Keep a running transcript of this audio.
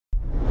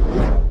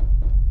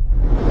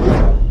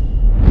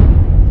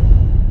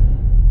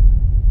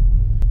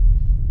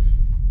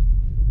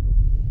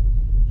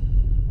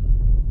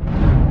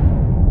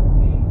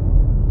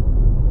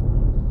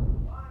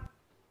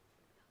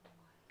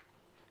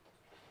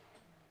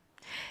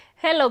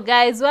Hello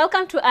guys,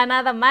 welcome to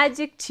another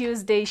Magic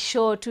Tuesday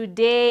show.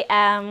 Today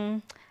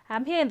I'm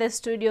here in the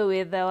studio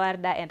with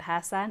Warda and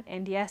Hassan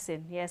and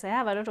Yasin. Yes, I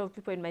have a lot of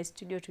people in my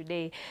studio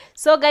today.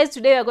 So guys,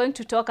 today we're going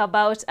to talk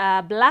about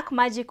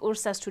Blackmagic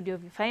Ursa Studio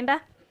Viewfinder.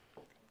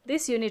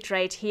 This unit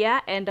right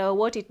here, and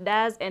what it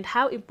does and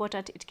how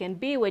important it can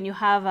be when you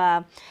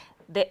have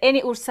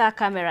any Ursa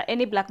camera,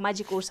 any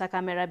Blackmagic Ursa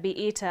camera,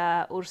 be it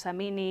Ursa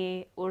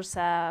Mini,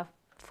 Ursa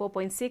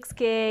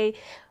 4.6K,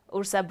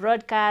 Ursa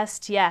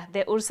Broadcast, yeah,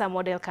 the Ursa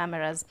model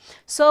cameras.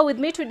 So with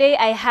me today,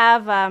 I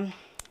have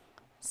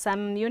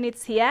some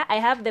units here. I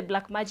have the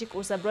Blackmagic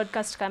Ursa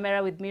Broadcast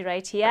camera with me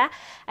right here.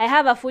 I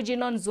have a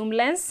Fujinon zoom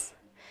lens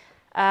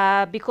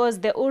because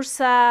the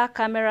Ursa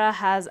camera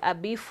has a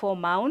B4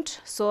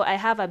 mount. So I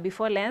have a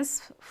B4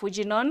 lens,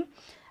 Fujinon.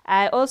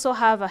 I also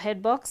have a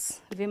headbox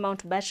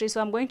V-mount battery. So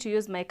I'm going to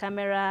use my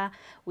camera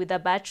with a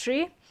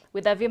battery,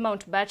 with a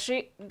V-mount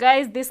battery.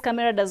 Guys, this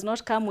camera does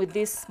not come with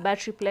this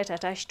battery plate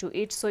attached to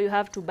it, so you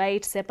have to buy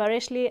it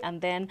separately and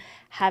then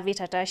have it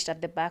attached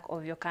at the back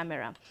of your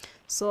camera.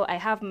 So I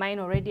have mine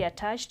already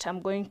attached.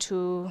 I'm going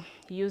to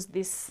use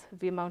this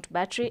V-mount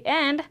battery,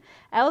 and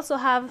I also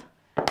have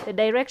the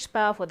direct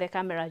power for the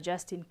camera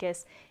just in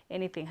case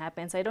anything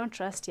happens. I don't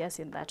trust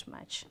Yasin that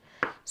much.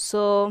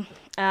 So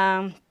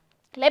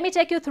let me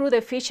take you through the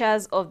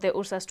features of the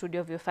Ursa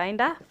Studio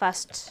Viewfinder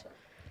first.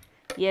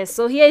 Yes,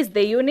 so here is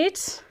the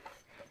unit.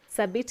 It's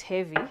a bit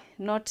heavy,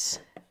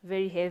 not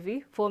very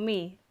heavy for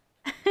me.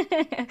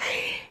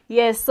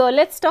 Yes, so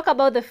let's talk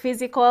about the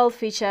physical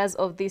features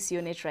of this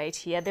unit right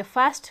here. The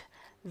first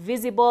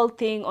visible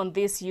thing on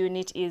this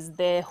unit is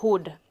the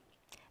hood.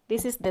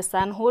 This is the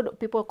sun hood.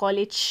 People call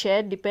it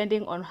shade,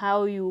 depending on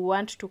how you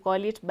want to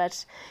call it,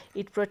 but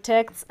it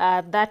protects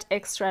that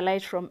extra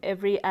light from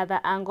every other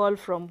angle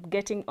from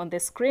getting on the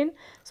screen,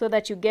 so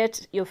that you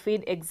get your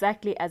feed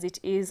exactly as it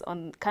is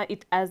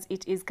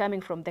coming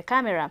from the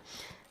camera.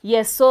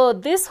 Yes, so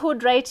this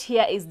hood right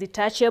here is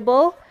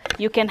detachable.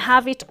 You can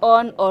have it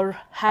on or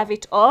have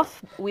it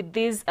off with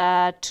these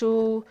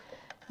two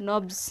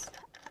knobs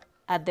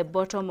at the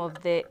bottom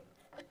of the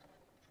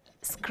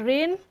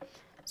screen.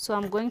 So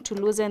I'm going to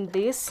loosen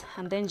this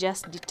and then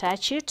just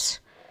detach it.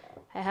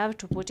 I have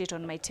to put it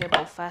on my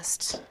table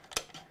first.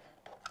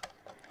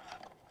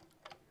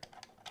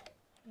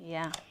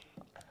 Yeah.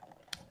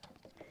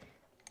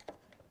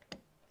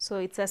 So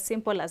it's as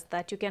simple as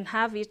that. You can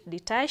have it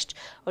detached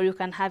or you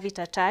can have it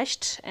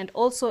attached, and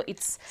also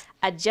it's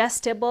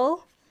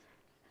adjustable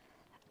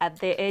at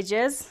the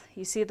edges.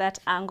 You see that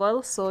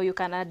angle, so you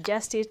can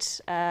adjust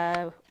it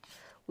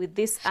with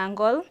this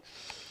angle.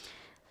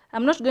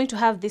 I'm not going to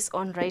have this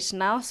on right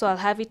now, so I'll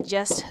have it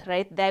just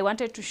right there. I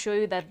wanted to show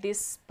you that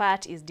this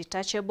part is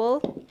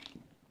detachable.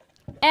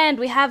 And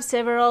we have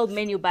several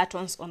menu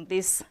buttons on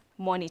this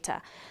monitor.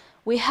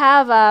 We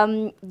have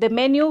the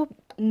menu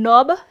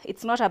knob.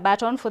 It's not a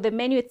button. For the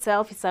menu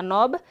itself, it's a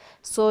knob.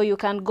 So you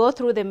can go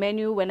through the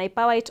menu. When I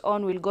power it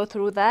on, we'll go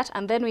through that.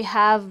 And then we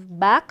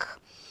have back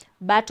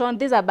button.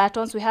 These are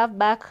buttons. We have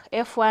back,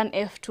 F1,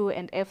 F2,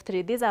 and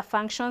F3. These are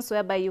functions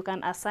whereby you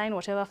can assign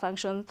whatever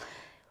function,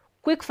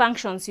 quick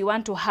functions you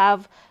want to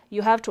have,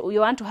 you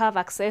want to have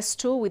access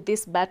to with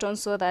this button,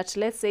 so that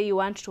let's say you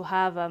want to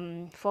have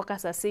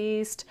focus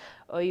assist,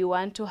 or you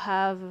want to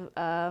have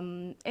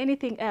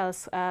anything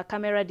else,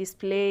 camera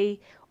display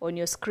on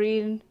your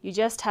screen. You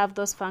just have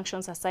those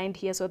functions assigned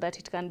here so that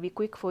it can be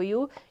quick for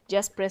you.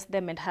 Just press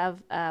them and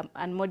have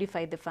and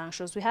modify the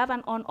functions. We have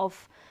an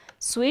on-off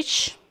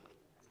switch,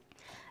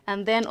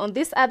 and then on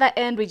this other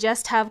end we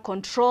just have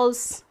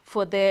controls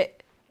for the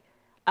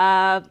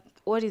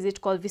what is it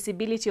called,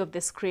 visibility of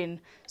the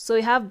screen. So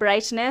we have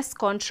brightness,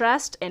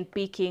 contrast, and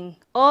peaking.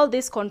 All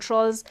these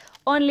controls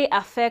only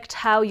affect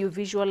how you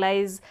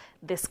visualize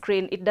the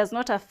screen. It does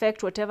not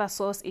affect whatever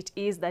source it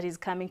is that is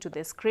coming to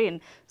the screen.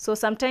 So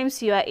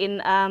sometimes you are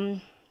in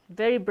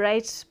very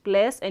bright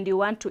place and you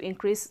want to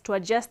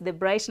adjust the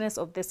brightness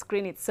of the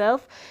screen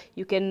itself.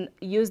 You can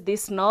use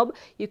this knob.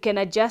 You can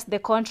adjust the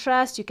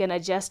contrast, you can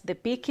adjust the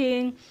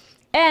peaking,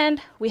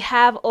 and we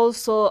have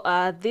also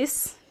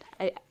this,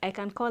 I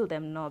can call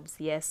them knobs,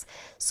 yes.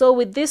 So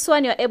with this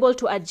one, you're able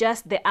to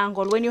adjust the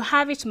angle. When you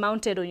have it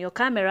mounted on your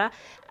camera,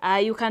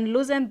 you can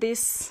loosen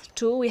this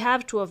too. We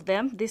have two of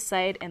them, this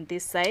side and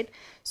this side.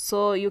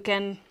 So you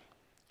can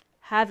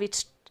have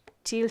it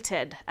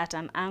tilted at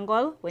an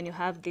angle when you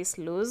have this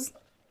loose.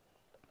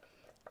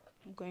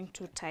 I'm going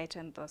to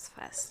tighten those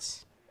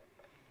first.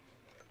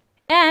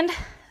 And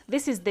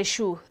this is the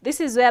shoe.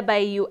 This is whereby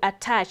you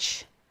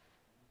attach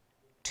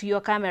to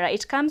your camera.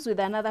 It comes with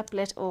another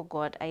plate. Oh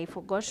God, I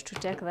forgot to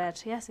take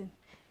that. Yes,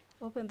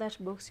 open that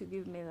box, you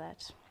give me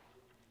that.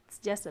 It's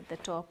just at the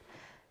top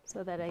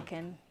so that I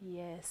can,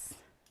 yes.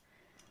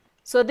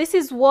 So this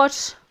is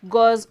what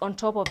goes on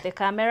top of the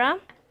camera.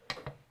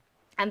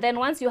 And then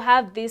once you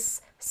have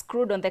this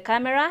screwed on the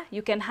camera,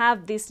 you can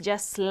have this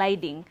just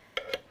sliding.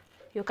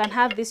 You can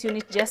have this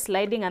unit just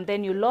sliding, and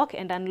then you lock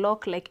and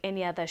unlock like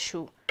any other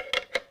shoe.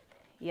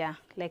 Yeah,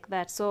 like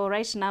that. So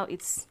right now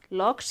it's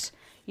locked.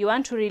 You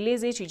want to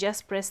release it, you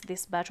just press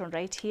this button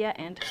right here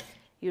and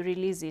you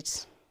release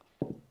it.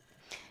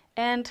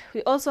 And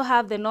we also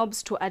have the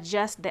knobs to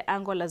adjust the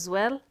angle as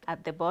well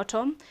at the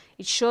bottom.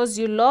 It shows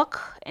you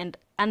lock and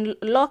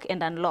unlock.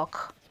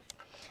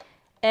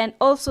 And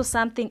also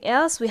something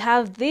else, we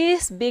have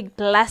this big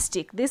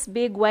plastic, this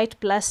big white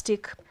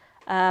plastic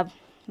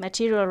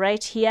material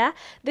right here.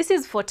 This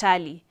is for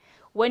tally.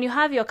 When you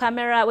have your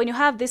camera, when you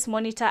have this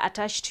monitor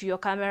attached to your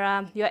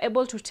camera, you're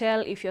able to tell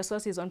if your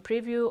source is on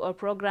preview or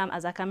program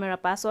as a camera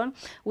person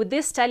with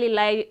this tally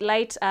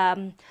light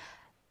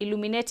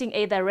illuminating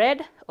either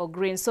red or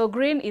green. So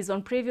green is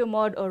on preview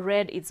mode or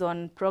red is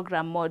on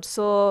program mode.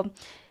 So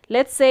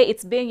let's say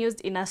it's being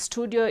used in a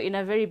studio, in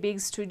a very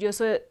big studio.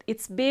 So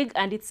it's big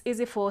and it's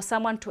easy for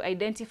someone to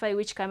identify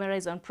which camera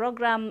is on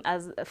program.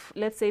 As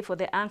let's say for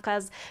the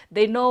anchors,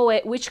 they know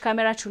which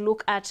camera to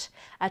look at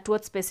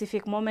what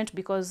specific moment,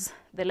 because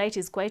the light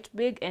is quite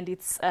big and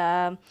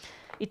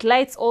it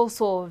lights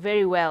also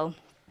very well.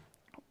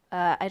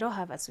 I don't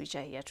have a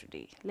switcher here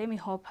today. Let me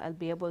hope I'll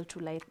be able to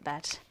light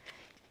that.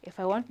 If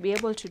I won't be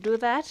able to do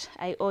that,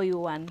 I owe you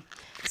one.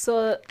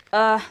 So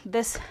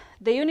the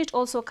unit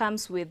also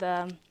comes with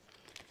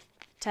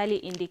tally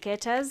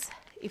indicators.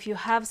 If you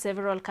have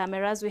several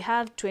cameras, we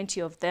have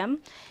 20 of them.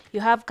 You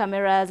have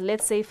cameras,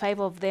 let's say 5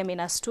 of them in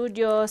a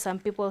studio, some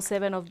people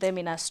 7 of them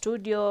in a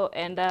studio,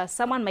 and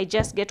someone might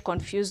just get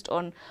confused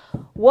on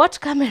what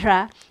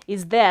camera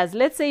is theirs.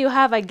 Let's say you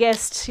have a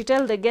guest, you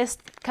tell the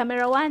guest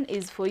camera 1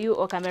 is for you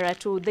or camera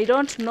 2. They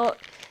don't know,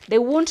 they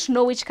won't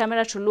know which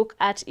camera to look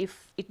at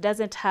if it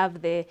doesn't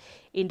have the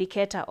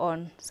indicator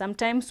on.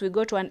 Sometimes we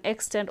go to an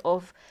extent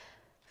of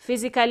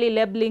physically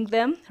labeling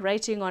them,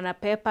 writing on a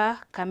paper,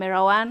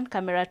 camera 1,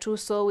 camera 2.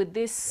 So with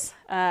this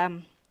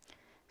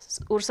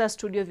Ursa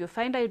Studio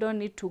Viewfinder, you don't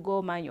need to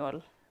go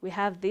manual. We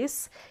have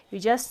this, you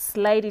just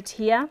slide it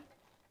here,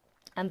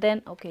 and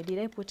then, okay, did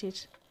I put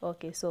it?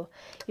 Okay, so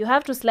you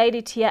have to slide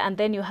it here, and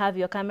then you have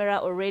your camera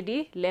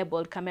already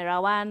labeled,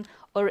 camera 1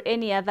 or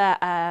any other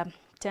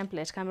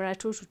template, camera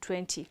 2 to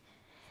 20.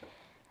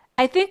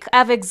 I think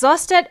I've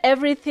exhausted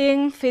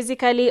everything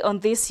physically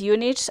on this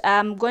unit.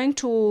 I'm going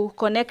to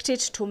connect it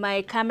to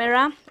my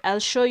camera. I'll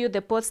show you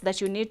the ports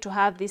that you need to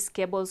have these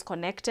cables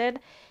connected,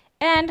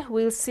 and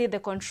we'll see the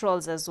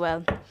controls as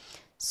well.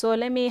 So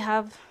let me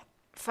have,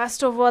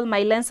 first of all,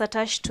 my lens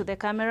attached to the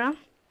camera.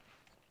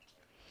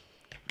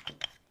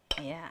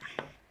 Yeah.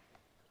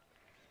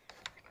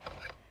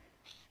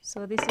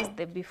 So this is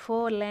the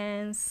before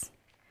lens,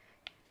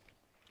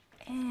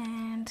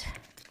 and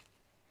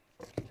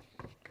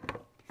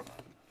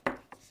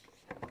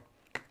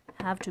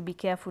I have to be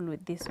careful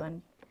with this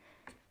one.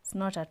 It's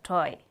not a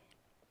toy.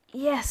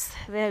 Yes,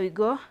 there we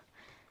go.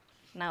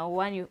 Now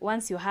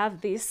once you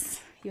have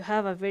this, you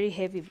have a very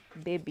heavy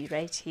baby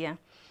right here.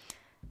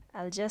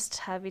 I'll just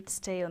have it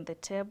stay on the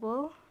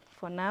table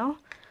for now.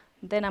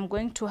 Then I'm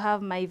going to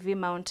have my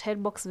V-mount,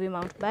 headbox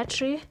V-mount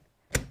battery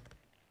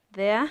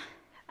there.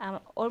 I'm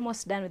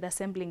almost done with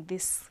assembling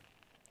this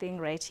thing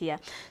right here.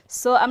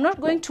 So I'm not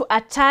going to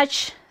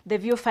attach the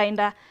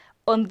viewfinder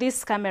on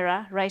this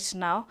camera right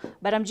now,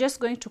 but I'm just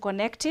going to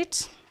connect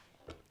it.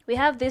 We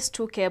have these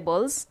 2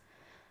 cables.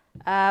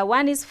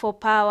 One is for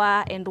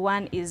power and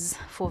one is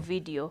for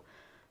video.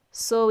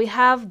 So we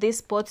have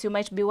these ports. You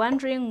might be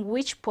wondering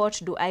which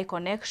port do I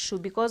connect to,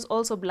 because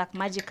also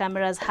Blackmagic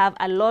cameras have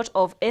a lot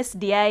of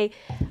SDI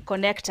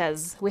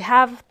connectors. We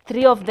have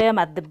 3 of them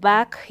at the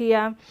back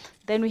here.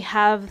 Then we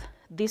have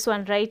this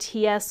one right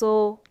here.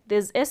 So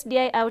there's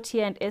SDI out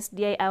here and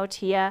SDI out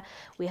here.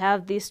 We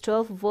have these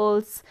 12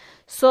 volts.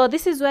 So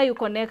this is where you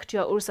connect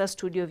your Ursa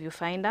Studio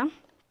Viewfinder.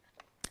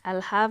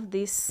 I'll have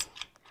this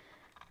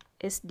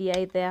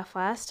SDI there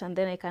first, and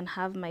then I can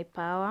have my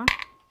power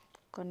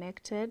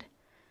connected.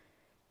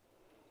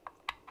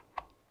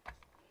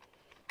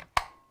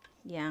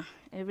 Yeah,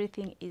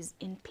 everything is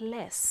in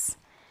place.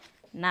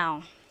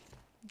 Now,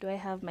 do I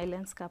have my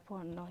lens cap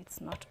on? No,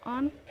 it's not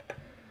on.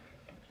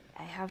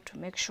 I have to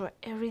make sure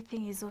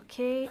everything is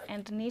okay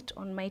and neat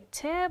on my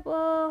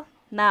table.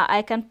 Now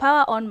I can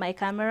power on my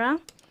camera,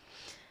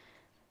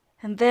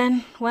 and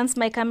then once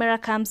my camera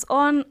comes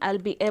on, I'll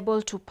be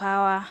able to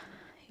power.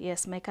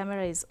 Yes, my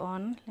camera is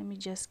on. Let me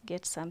just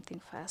get something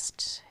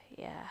first.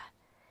 Yeah,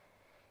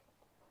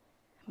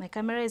 my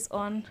camera is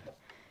on.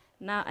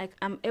 Now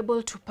I'm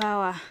able to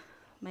power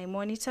my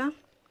monitor,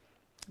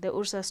 the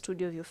Ursa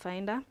Studio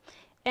Viewfinder,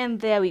 and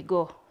there we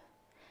go.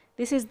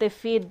 This is the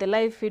feed, the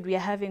live feed we are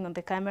having on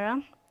the camera.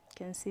 You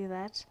can see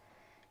that.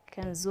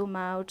 You can zoom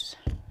out,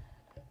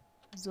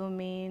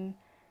 zoom in.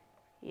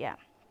 Yeah.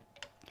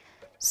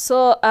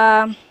 So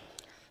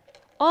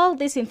all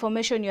this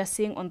information you are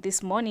seeing on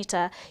this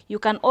monitor, you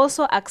can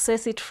also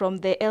access it from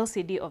the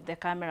LCD of the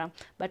camera.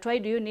 But why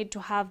do you need to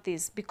have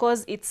this?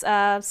 Because it's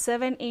a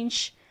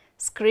 7-inch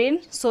screen,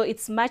 so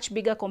it's much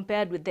bigger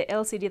compared with the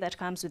LCD that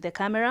comes with the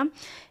camera,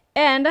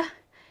 and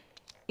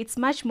it's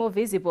much more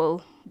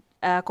visible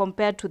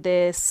compared to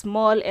the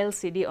small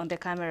LCD on the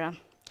camera.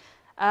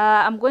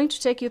 I'm going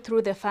to take you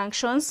through the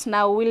functions.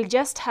 Now we'll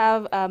just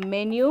have a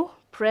menu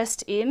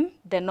pressed in,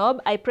 the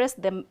knob. I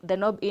pressed the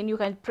knob in. You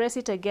can press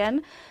it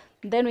again.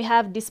 Then we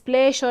have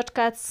display,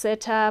 shortcuts,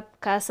 setup,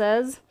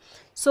 cursors.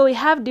 So we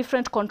have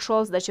different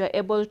controls that you're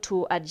able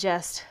to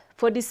adjust.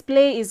 For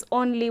display is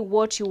only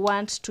what you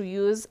want to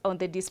use on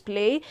the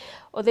display.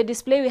 On the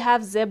display we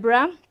have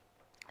zebra.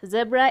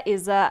 Zebra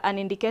is an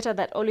indicator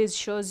that always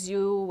shows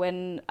you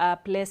when a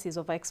place is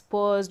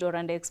overexposed or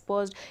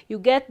underexposed. You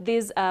get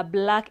these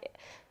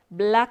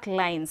black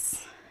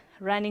lines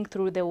running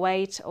through the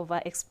white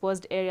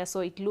overexposed area,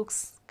 so it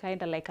looks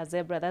kind of like a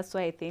zebra. That's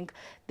why I think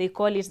they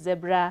call it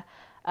zebra.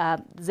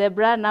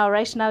 Now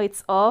right now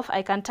it's off.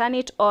 I can turn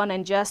it on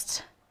and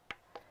just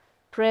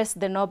press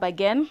the knob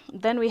again.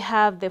 Then we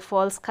have the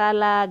false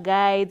color,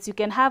 guides. You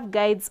can have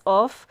guides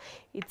off.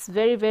 It's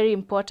very, very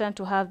important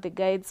to have the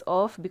guides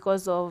off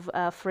because of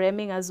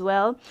framing as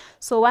well.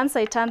 So once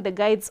I turn the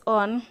guides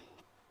on,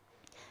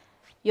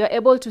 you're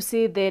able to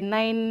see the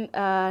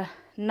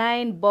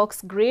nine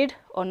box grid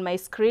on my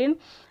screen.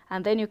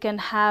 And then you can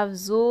have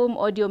zoom,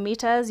 audio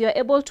meters. You're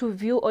able to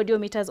view audio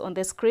meters on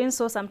the screen.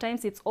 So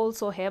sometimes it's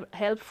also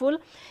helpful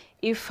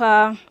if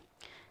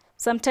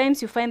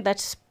sometimes you find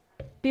that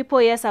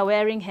people, yes, are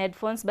wearing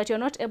headphones, but you're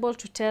not able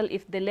to tell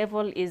if the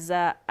level is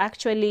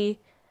actually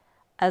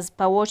as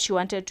per what you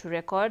wanted to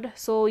record.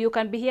 So you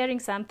can be hearing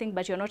something,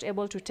 but you're not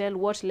able to tell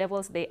what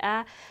levels they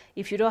are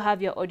if you don't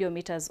have your audio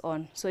meters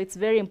on. So it's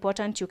very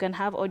important you can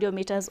have audio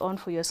meters on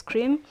for your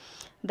screen.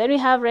 Then we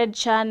have red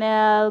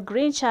channel,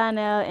 green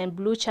channel, and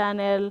blue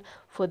channel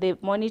for the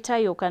monitor.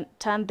 You can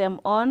turn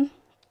them on.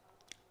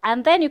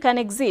 And then you can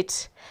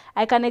exit.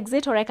 I can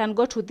exit, or I can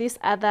go to this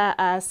other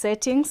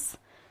settings.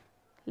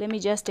 Let me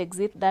just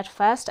exit that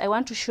first. I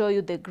want to show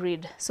you the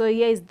grid. So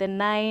here is the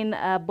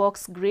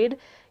 9-box grid.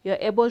 You're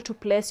able to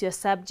place your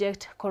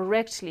subject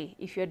correctly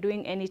if you're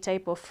doing any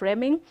type of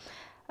framing.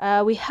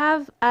 We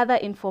have other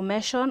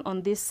information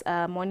on this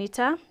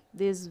monitor.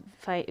 This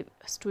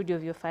Studio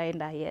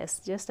Viewfinder, yes.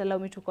 Just allow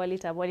me to call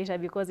it a monitor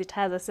because it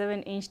has a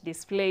 7-inch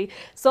display.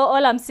 So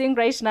all I'm seeing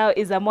right now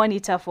is a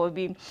monitor for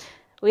me.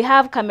 We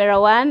have camera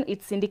 1.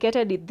 It's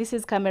indicated this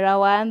is camera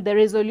 1. The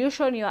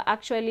resolution you're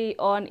actually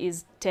on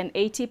is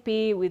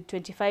 1080p with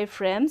 25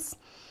 frames.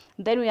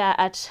 Then we are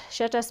at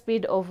shutter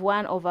speed of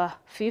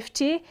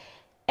 1/50.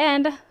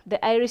 And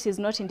the iris is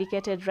not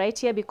indicated right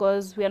here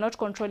because we are not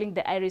controlling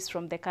the iris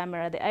from the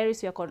camera. The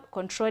iris, we are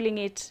controlling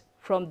it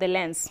from the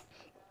lens.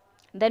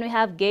 Then we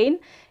have gain.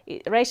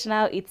 Right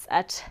now it's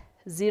at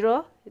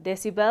 0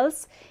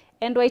 decibels.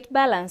 And white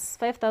balance,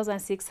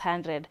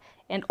 5600.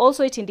 And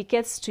also it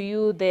indicates to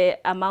you the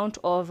amount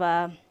of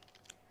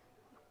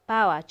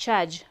power,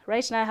 charge.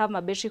 Right now I have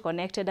my battery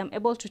connected. I'm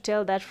able to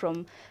tell that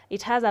from,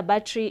 it has a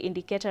battery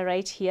indicator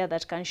right here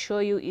that can show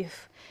you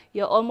if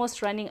you're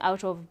almost running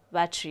out of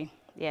battery.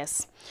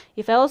 Yes.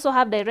 If I also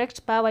have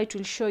direct power, it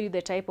will show you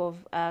the type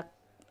of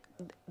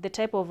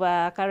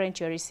current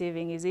you're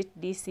receiving. Is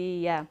it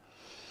DC? Yeah.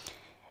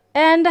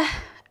 And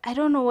I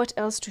don't know what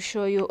else to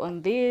show you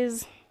on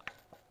this.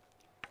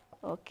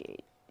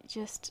 Okay,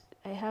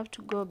 I have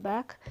to go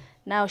back.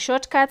 Now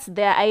shortcuts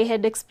there, I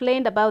had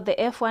explained about the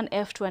F1,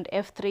 F2 and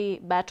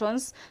F3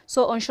 buttons.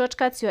 So on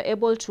shortcuts you're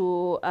able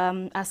to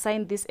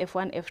assign this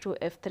F1, F2,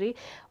 F3.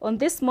 On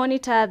this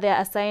monitor they're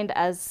assigned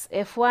as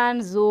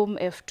F1, zoom,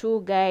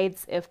 F2,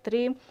 guides,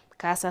 F3,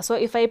 cursor. So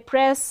if I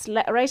press,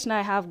 right now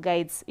I have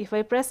guides. If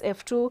I press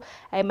F2,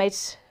 I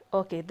might,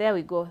 okay, there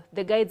we go.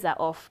 The guides are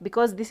off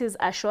because this is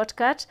a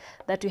shortcut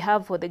that we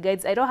have for the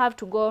guides. I don't have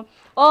to go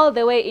all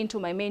the way into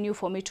my menu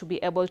for me to be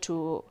able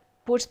to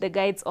put the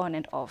guides on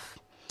and off.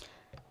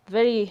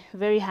 Very,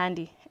 very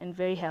handy and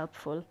very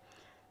helpful.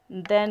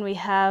 And then we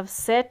have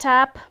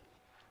setup.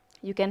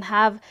 You can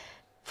have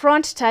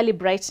front tally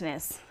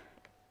brightness.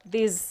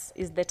 This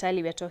is the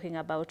tally we're talking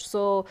about.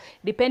 So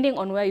depending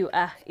on where you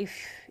are,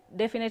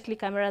 definitely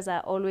cameras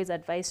are always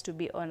advised to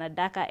be on a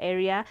darker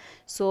area.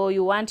 So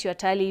you want your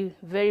tally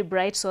very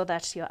bright so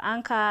that your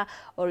anchor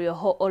or your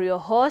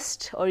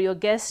host or your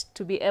guest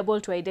to be able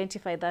to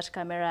identify that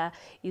camera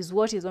is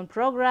what is on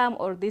program,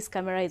 or this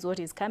camera is what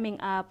is coming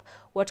up.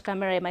 What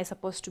camera am I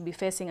supposed to be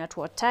facing at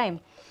what time?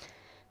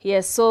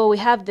 Yes, so we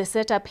have the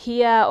setup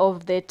here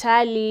of the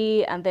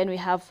tally, and then we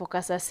have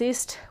focus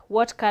assist.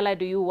 What color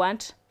do you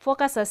want?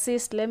 Focus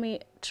assist, let me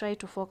try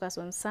to focus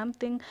on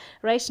something.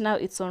 Right now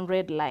it's on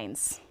red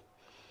lines.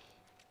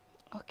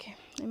 Okay,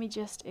 let me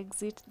just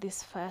exit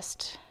this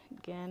first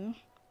again.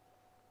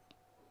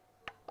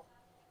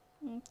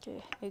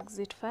 Okay,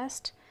 exit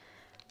first.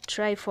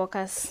 Try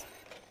focus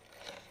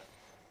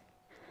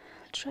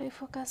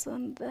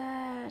on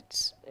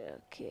that.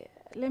 Okay,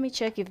 let me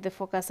check if the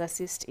focus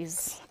assist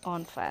is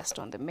on first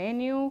on the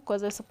menu,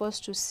 because we're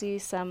supposed to see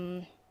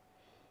some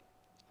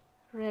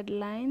red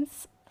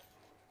lines.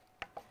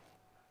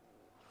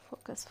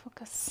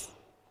 Focus.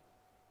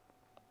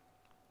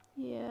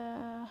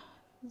 Yeah,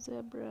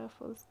 zebra,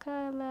 false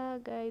color,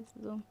 guides,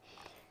 zoom.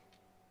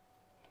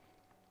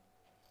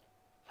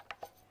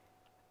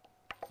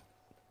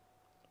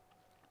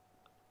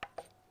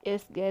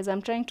 Yes, guys,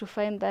 I'm trying to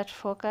find that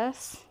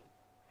focus,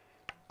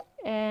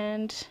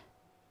 and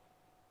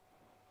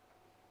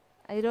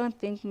I don't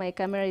think my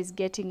camera is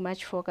getting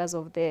much focus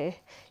of the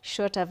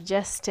shot I've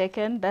just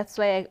taken. That's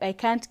why I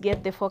can't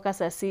get the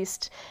focus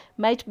assist.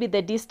 Might be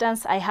the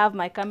distance I have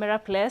my camera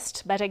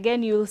placed, but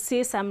again, you'll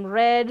see some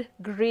red,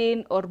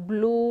 green, or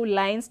blue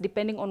lines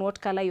depending on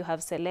what color you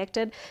have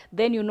selected.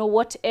 Then you know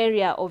what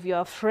area of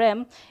your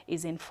frame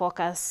is in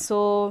focus.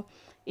 So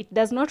it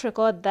does not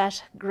record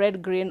that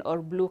red, green,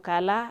 or blue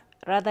color.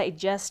 Rather, it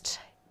just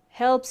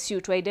helps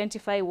you to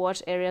identify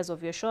what areas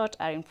of your shot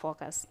are in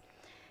focus.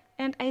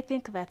 And I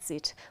think that's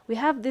it. We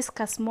have this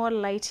small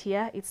light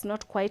here. It's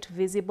not quite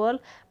visible,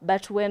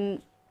 but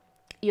when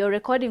you're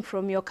recording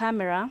from your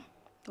camera,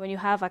 when you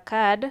have a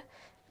card,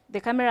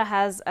 the camera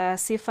has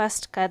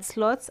CFast card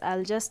slots.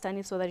 I'll just turn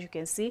it so that you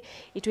can see.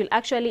 It will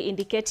actually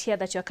indicate here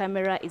that your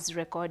camera is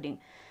recording.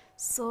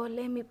 So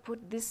let me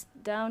put this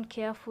down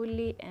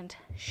carefully and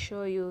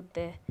show you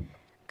the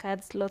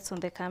card slots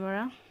on the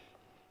camera.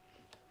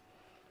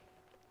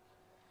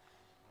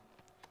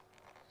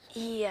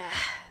 Yeah,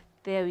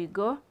 there we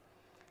go.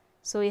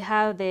 So we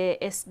have the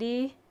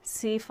SD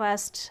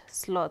CFast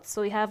slots.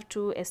 So we have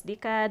 2 SD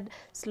card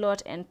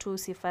slot and 2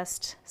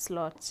 CFast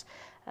slots.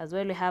 As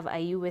well, we have a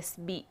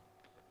USB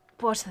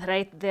port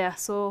right there.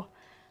 So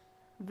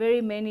very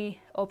many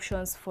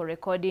options for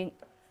recording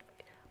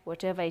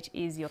whatever it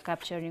is you're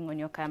capturing on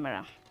your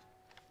camera.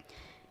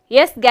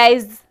 Yes,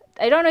 guys,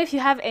 I don't know if you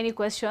have any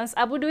questions.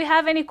 Abu, do we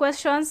have any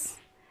questions?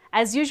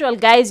 As usual,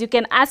 guys, you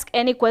can ask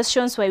any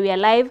questions while we are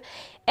live.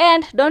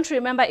 And don't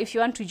remember, if you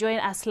want to join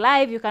us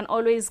live, you can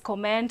always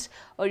comment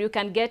or you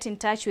can get in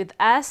touch with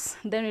us.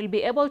 Then we'll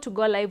be able to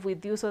go live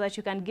with you so that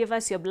you can give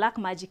us your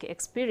Blackmagic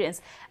experience.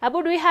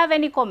 Abu, do we have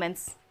any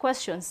comments,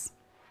 questions?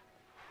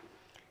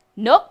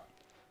 Nope.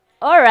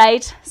 All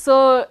right.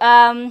 So,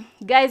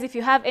 guys, if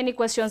you have any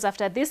questions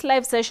after these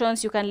live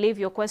sessions, you can leave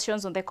your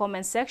questions on the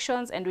comment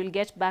sections and we'll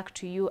get back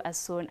to you as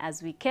soon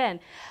as we can.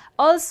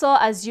 Also,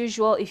 as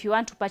usual, if you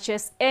want to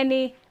purchase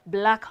any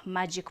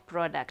Blackmagic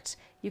product,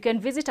 you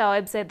can visit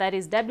our website, that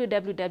is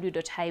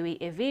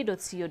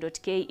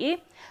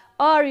www.highwayav.co.ke,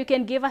 or you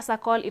can give us a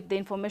call if the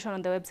information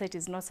on the website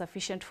is not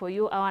sufficient for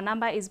you. Our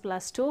number is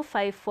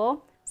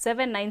 +254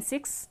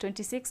 796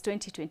 26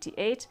 20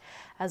 28.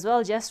 As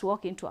well, just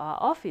walk into our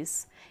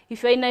office.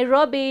 If you're in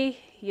Nairobi,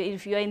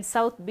 if you're in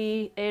South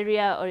B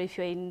area, or if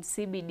you're in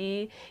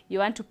CBD, you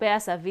want to pay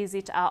us a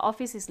visit, our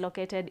office is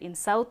located in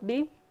South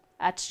B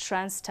at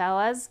Trans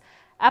Towers,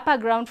 upper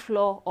ground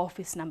floor,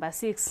 office number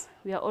 6.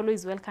 We are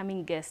always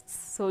welcoming guests,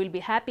 so we'll be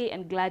happy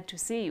and glad to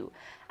see you.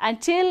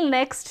 Until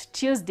next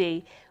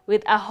Tuesday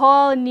with a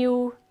whole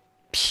new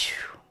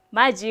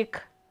magic